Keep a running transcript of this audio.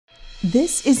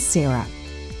This is Sarah.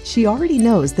 She already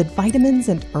knows that vitamins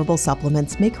and herbal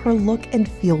supplements make her look and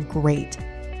feel great.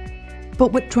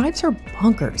 But what drives her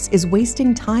bonkers is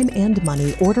wasting time and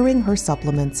money ordering her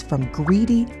supplements from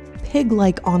greedy,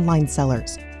 pig-like online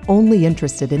sellers, only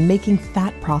interested in making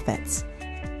fat profits.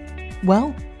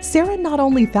 Well, Sarah not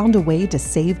only found a way to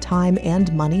save time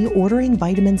and money ordering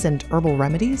vitamins and herbal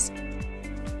remedies,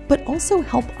 but also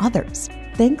help others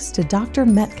thanks to Dr.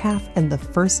 Metcalf and the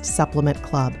First Supplement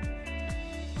Club.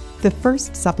 The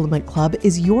First Supplement Club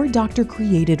is your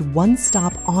doctor-created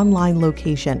one-stop online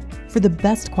location for the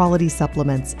best quality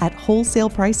supplements at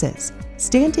wholesale prices,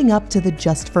 standing up to the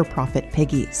just-for-profit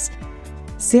piggies.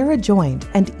 Sarah joined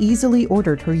and easily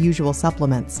ordered her usual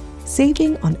supplements,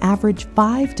 saving on average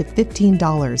 $5 to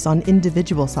 $15 on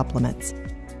individual supplements,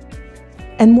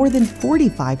 and more than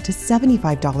 $45 to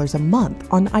 $75 a month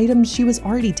on items she was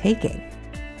already taking.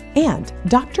 And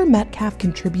Dr. Metcalf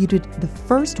contributed the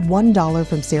first $1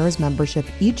 from Sarah's membership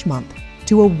each month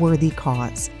to a worthy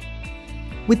cause,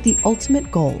 with the ultimate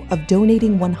goal of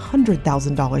donating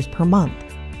 $100,000 per month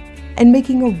and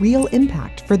making a real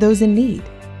impact for those in need.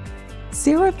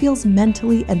 Sarah feels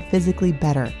mentally and physically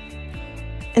better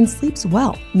and sleeps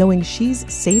well knowing she's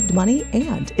saved money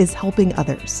and is helping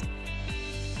others.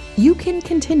 You can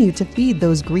continue to feed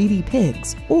those greedy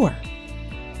pigs or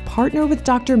partner with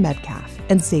Dr. Metcalf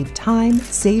and save time,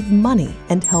 save money,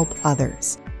 and help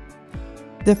others.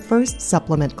 The First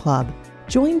Supplement Club.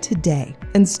 Join today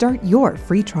and start your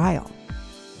free trial.